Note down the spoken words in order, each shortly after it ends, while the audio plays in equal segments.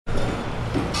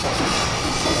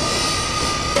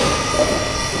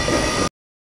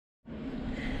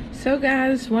So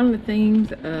guys, one of the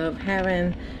things of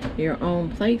having your own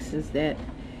place is that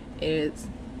you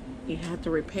have to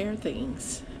repair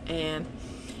things. And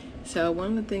so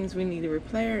one of the things we need to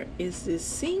repair is this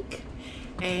sink,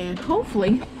 and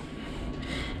hopefully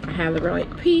I have the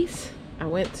right piece. I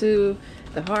went to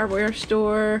the hardware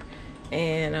store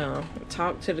and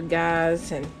talked to the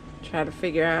guys and try to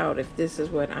figure out if this is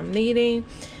what I'm needing.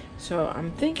 So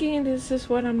I'm thinking this is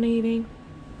what I'm needing,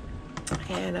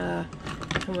 and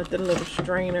with the little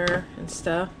strainer and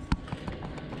stuff.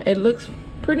 It looks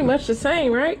pretty much the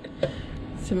same, right?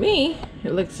 To me,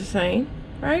 it looks the same,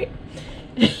 right?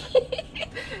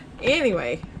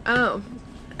 Anyway, I'm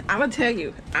gonna tell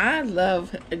you, I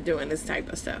love doing this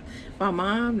type of stuff. My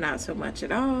mom, not so much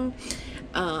at all.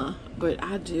 But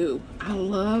I do. I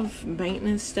love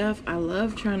maintenance stuff. I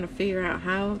love trying to figure out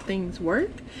how things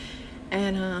work.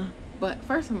 And but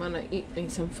first I'm gonna eat me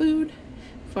some food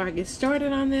before I get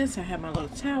started on this. I have my little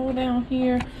towel down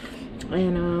here,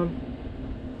 and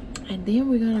then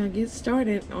we're gonna get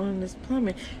started on this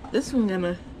plumbing. This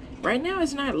one right now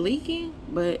it's not leaking,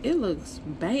 but it looks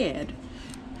bad.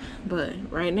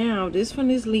 But right now this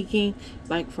one is leaking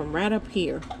like from right up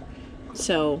here.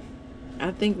 So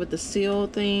I think with the seal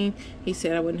thing, he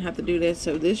said I wouldn't have to do that.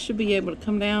 So this should be able to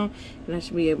come down and I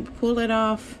should be able to pull it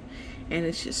off, and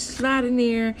it's just slide in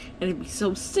there, and it'd be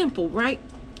so simple, right?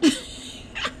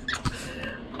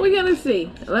 We're gonna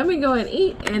see. Let me go and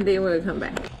eat, and then we'll come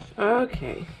back.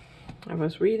 Okay, I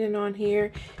was reading on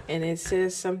here, and it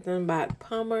says something about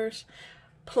plumber's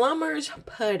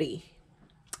putty,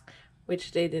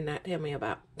 which they did not tell me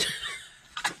about.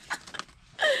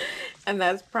 And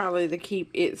that's probably to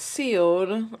keep it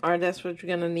sealed, or that's what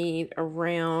you're gonna need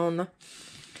around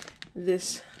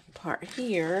this part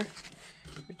here,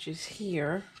 which is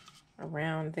here,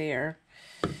 around there.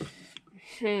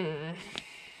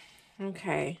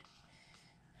 Okay.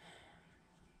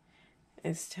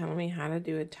 It's telling me how to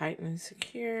do it. Tighten and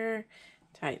secure.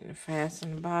 Tighten and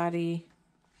fasten the body.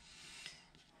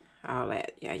 All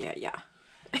that. Yeah.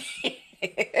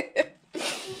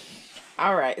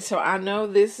 Alright, so I know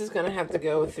this is going to have to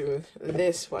go through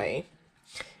this way.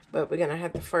 But we're going to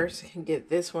have to first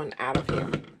get this one out of here.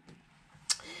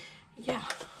 Yeah,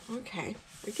 okay.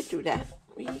 We can do that.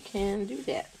 We can do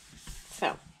that.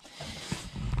 So,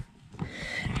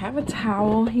 I have a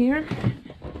towel here,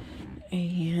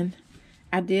 and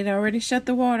I did already shut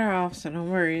the water off, so don't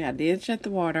worry. I did shut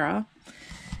the water off.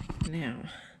 Now,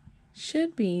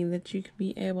 should be that you can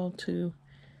be able to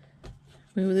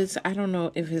move this. I don't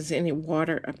know if there's any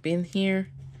water up in here,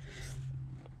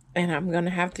 and I'm going to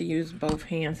have to use both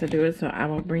hands to do it, so I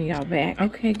will bring y'all back.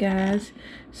 Okay, guys,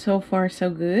 so far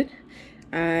so good.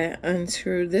 I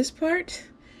unscrewed this part.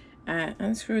 I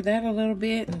unscrewed that a little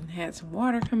bit and had some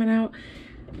water coming out.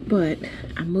 But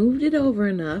I moved it over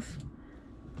enough.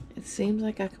 It seems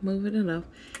like I can move it enough.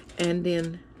 And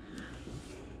then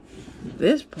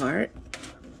this part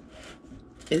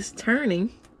is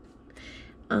turning.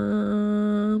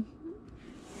 And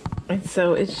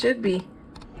so it should be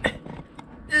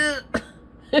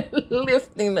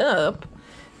lifting up.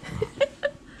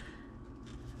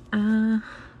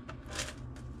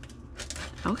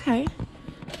 Okay.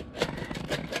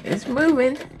 It's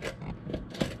moving.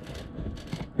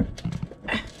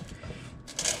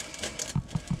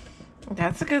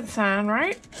 That's a good sign,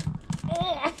 right?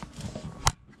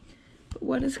 But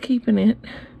what is keeping it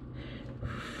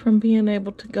from being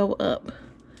able to go up?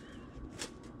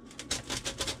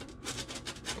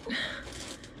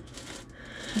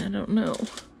 I don't know.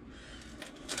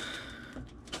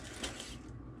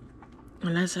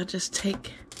 Unless I just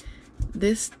take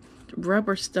this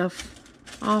rubber stuff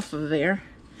off of there.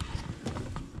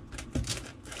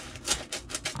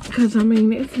 Because, I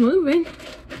mean, it's moving.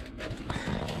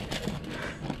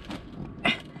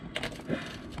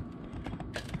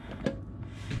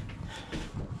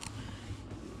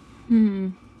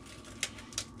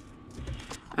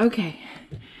 Okay.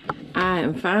 I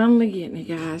am finally getting it,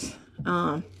 guys.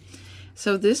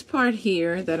 So this part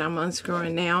here that I'm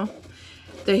unscrewing now,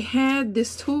 they had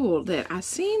this tool that I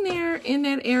seen there in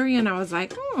that area, and I was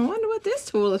like, I wonder what this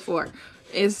tool is for.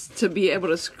 Is to be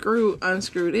able to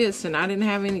unscrew this, and I didn't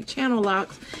have any channel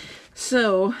locks,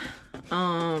 so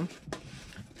I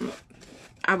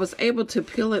was able to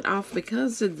peel it off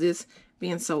because of this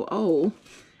being so old.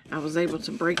 I was able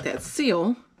to break that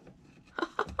seal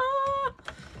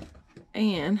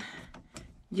and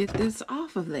get this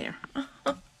off of there.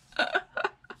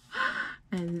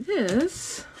 And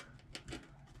this,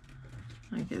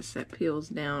 I guess that peels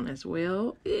down as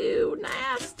well. Ew,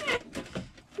 nasty.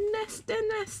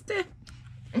 nasty,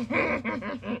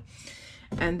 nasty.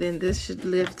 And then this should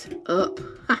lift up.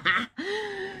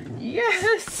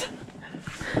 Yes.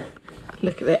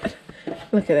 Look at that.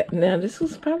 Look at that. Now this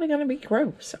is probably going to be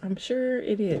gross. I'm sure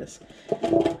it is.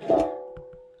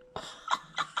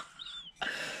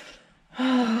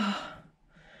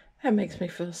 That makes me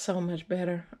feel so much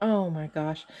better. Oh my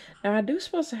gosh. Now I do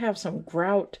supposed to have some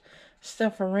grout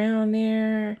stuff around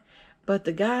there, but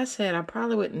the guy said I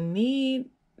probably wouldn't need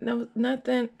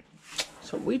nothing.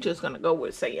 So we just gonna go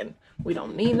with saying we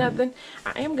don't need nothing.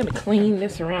 I am gonna clean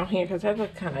this around here because that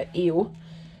looks kind of ew.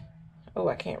 Oh,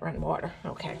 I can't run water.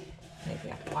 Okay,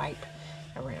 maybe I'll wipe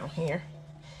around here.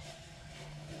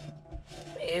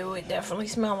 Ew, it definitely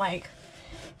smells like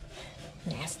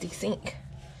nasty sink.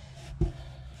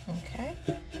 Okay,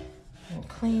 and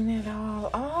clean it all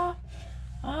off.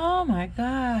 Oh my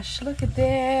gosh, look at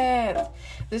that.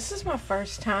 This is my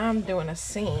first time doing a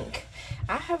sink.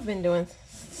 I have been doing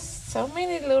so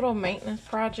many little maintenance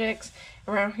projects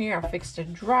around here. I fixed the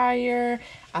dryer,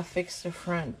 I fixed the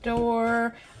front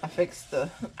door, I fixed the,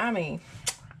 I mean,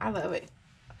 I love it.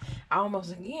 I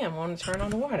almost again want to turn on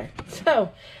the water.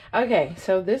 So, okay,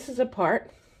 so this is a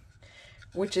part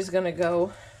which is gonna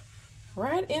go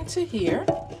right into here.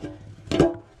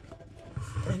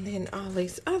 And then all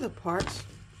these other parts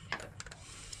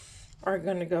are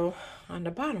gonna go on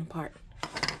the bottom part.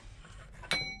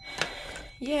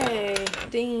 Yay,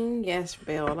 ding, yes,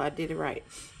 Belle, I did it right.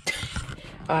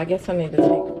 I guess I need to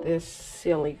take this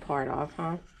silly part off,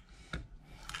 huh?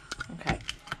 Okay,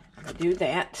 I'm gonna do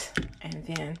that, and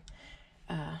then,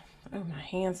 oh, my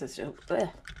hands is so,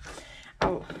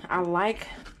 I like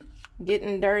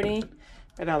getting dirty,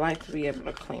 but I like to be able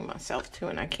to clean myself too,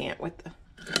 and I can't with the,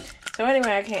 so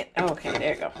anyway, I can't, oh, okay,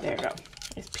 there you go, there you go.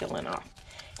 It's peeling off.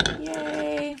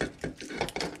 Yay.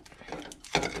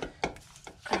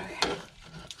 Okay.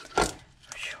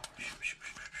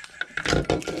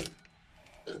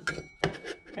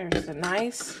 There's the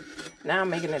nice. Now I'm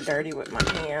making it dirty with my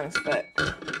hands, but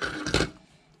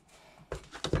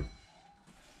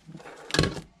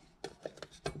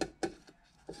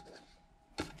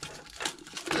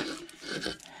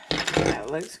that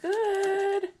looks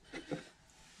good.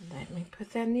 Let me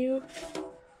put that new.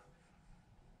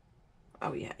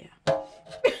 Oh yeah, yeah.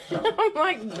 I'm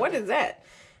like, what is that?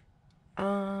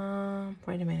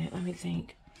 Wait a minute, let me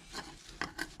think.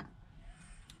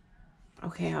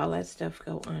 Okay, all that stuff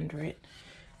go under it.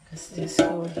 Cause this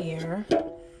go here.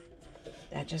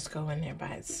 That just go in there by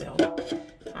itself.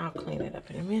 I'll clean it up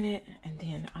in a minute. And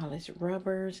then all this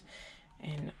rubbers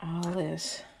and all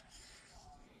this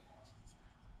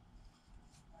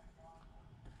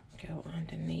go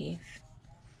underneath.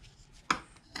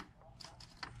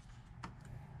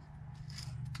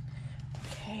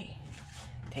 Okay,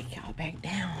 take y'all back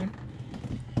down.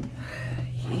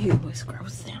 Ew, it's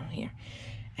gross down here.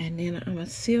 And then I'm gonna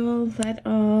seal that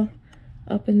all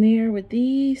up in there with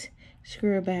these,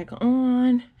 screw it back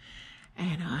on,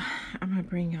 and I'm gonna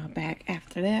bring y'all back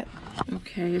after that.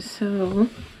 Okay, so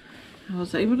I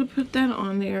was able to put that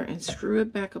on there and screw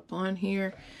it back up on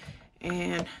here,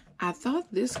 and I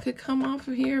thought this could come off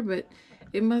of here, but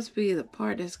it must be the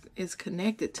part that is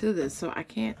connected to this, so I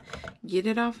can't get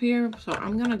it off here. So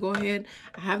I'm gonna go ahead,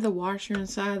 I have the washer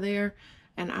inside there,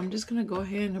 and I'm just gonna go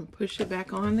ahead and push it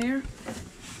back on there.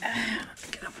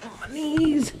 Get up on my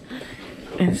knees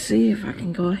and see if I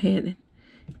can go ahead and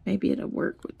maybe it'll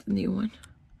work with the new one.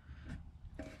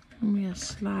 I'm gonna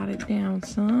slide it down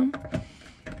some.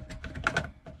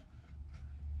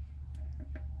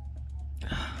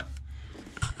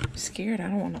 I'm scared I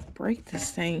don't want to break this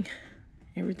thing.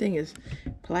 Everything is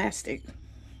plastic.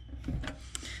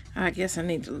 I guess I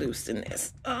need to loosen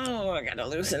this. Oh, I gotta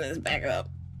loosen this back up.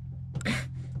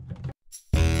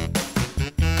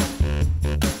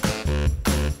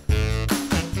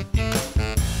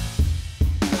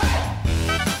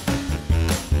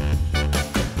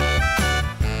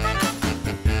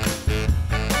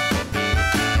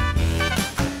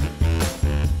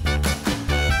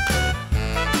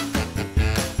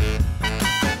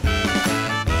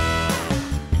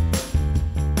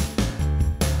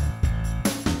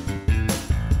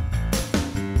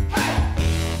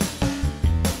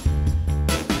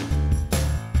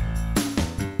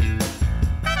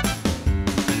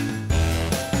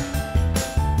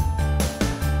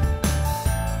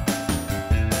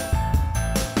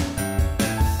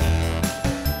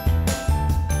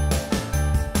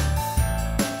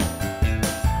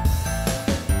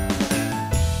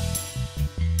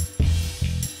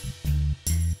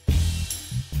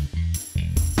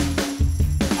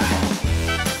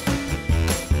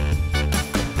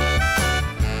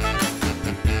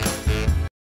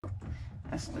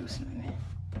 That's loosening it.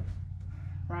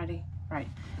 Righty, right,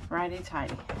 righty,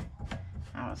 tighty.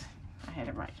 I had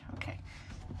it right. Okay.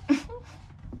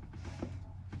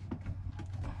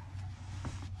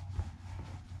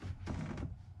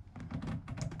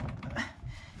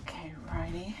 Okay,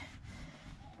 righty,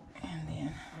 and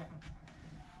then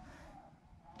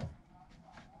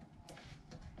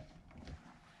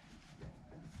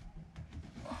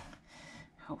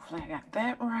hopefully I got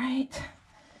that right.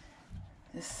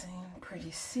 This seemed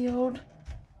pretty sealed.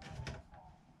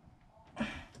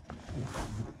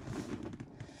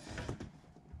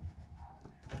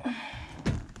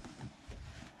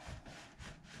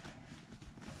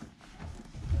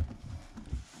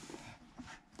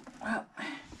 Well,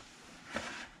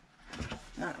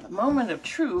 now the moment of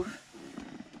truth.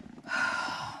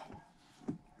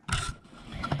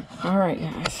 All right,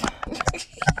 guys.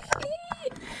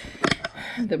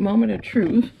 The moment of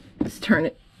truth. Let's turn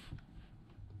it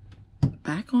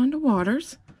back on the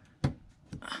waters.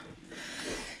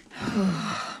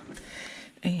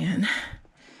 And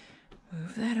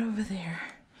move that over there.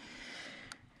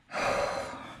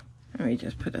 Let me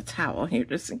just put a towel here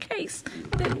just in case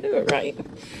I didn't do it right.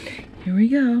 Here we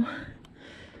go.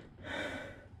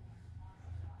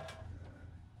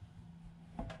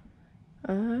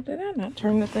 Did I not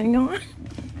turn the thing on?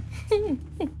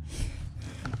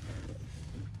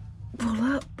 Pull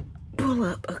up, pull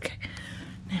up. Okay.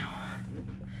 Now.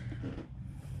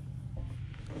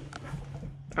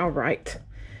 All right.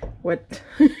 What?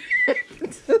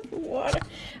 Water.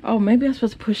 Oh, maybe I'm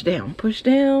supposed to push down. Push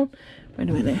down. Wait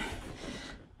a minute.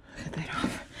 Cut that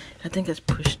off. I think it's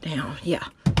push down. Yeah.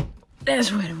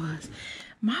 That's what it was.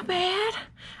 My bad.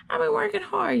 I've been working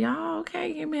hard, y'all.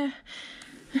 Okay, give me a...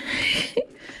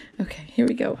 Okay, here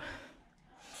we go.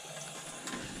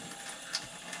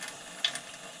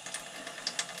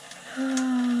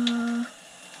 A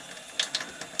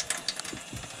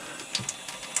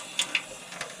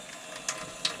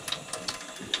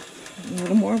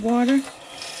little more water.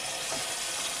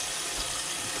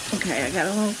 Okay, I got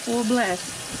it on full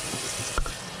blast.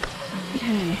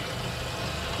 Okay.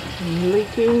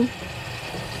 Leaking.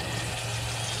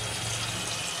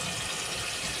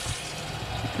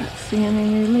 Not seeing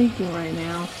any leaking right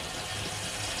now.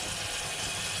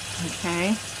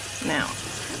 Okay. Now,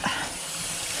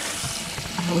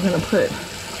 I'm gonna put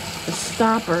the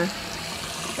stopper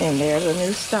in there, the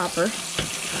new stopper,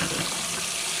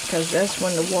 because that's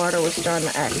when the water was starting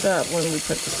to act up when we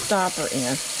put the stopper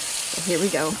in. So here we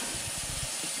go.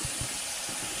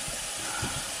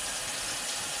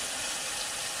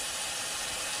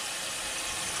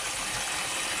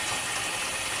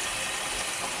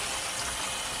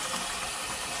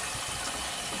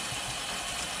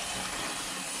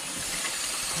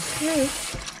 Okay.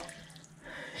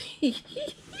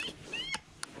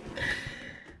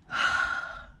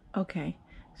 Okay,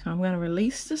 so I'm gonna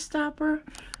release the stopper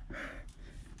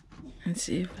and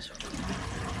see if it's...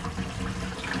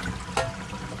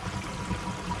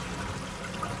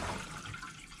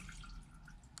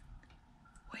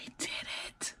 We did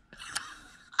it.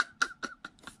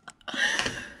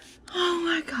 Oh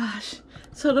my gosh.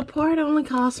 So the part only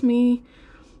cost me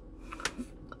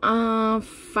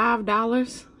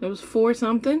 $5. It was $4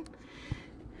 something.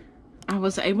 I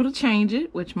was able to change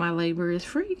it, which my labor is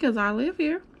free because I live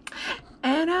here.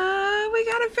 And we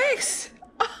got it fixed.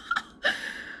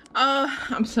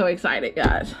 I'm so excited,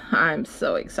 guys. I'm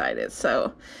so excited.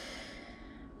 So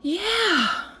yeah.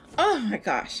 Oh my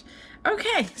gosh.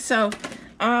 Okay, so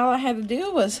all I had to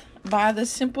do was buy this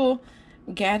simple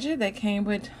gadget that came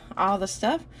with all the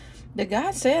stuff. The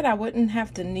guy said I wouldn't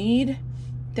have to need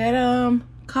that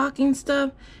caulking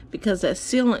stuff because that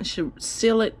sealant should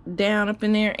seal it down up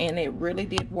in there, and it really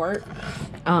did work.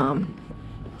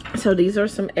 So these are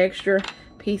some extra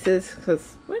pieces,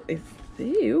 because what is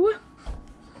ew,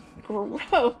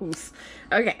 gross.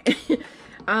 Okay.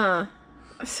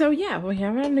 So yeah, we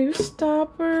have a new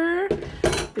stopper.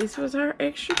 This was our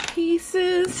extra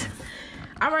pieces.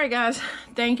 All right, guys,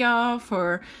 thank y'all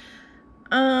for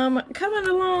coming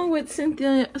along with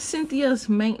Cynthia's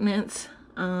maintenance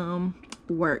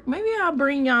work. Maybe I'll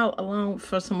bring y'all along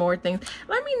for some more things.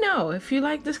 Let me know if you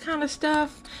like this kind of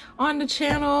stuff on the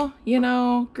channel. You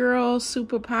know, girls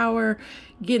superpower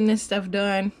getting this stuff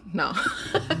done. No.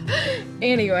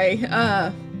 Anyway,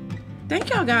 thank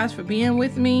y'all guys for being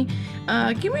with me.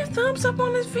 Give me a thumbs up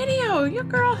on this video. Your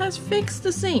girl has fixed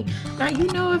the sink. Now, you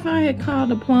know, if I had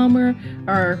called a plumber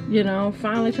or, you know,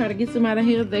 finally try to get somebody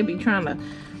here, they'd be trying to,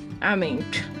 I mean,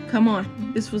 come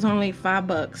on. This was only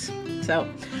 $5. So,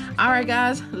 all right,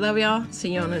 guys. Love y'all.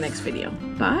 See you on the next video.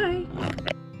 Bye.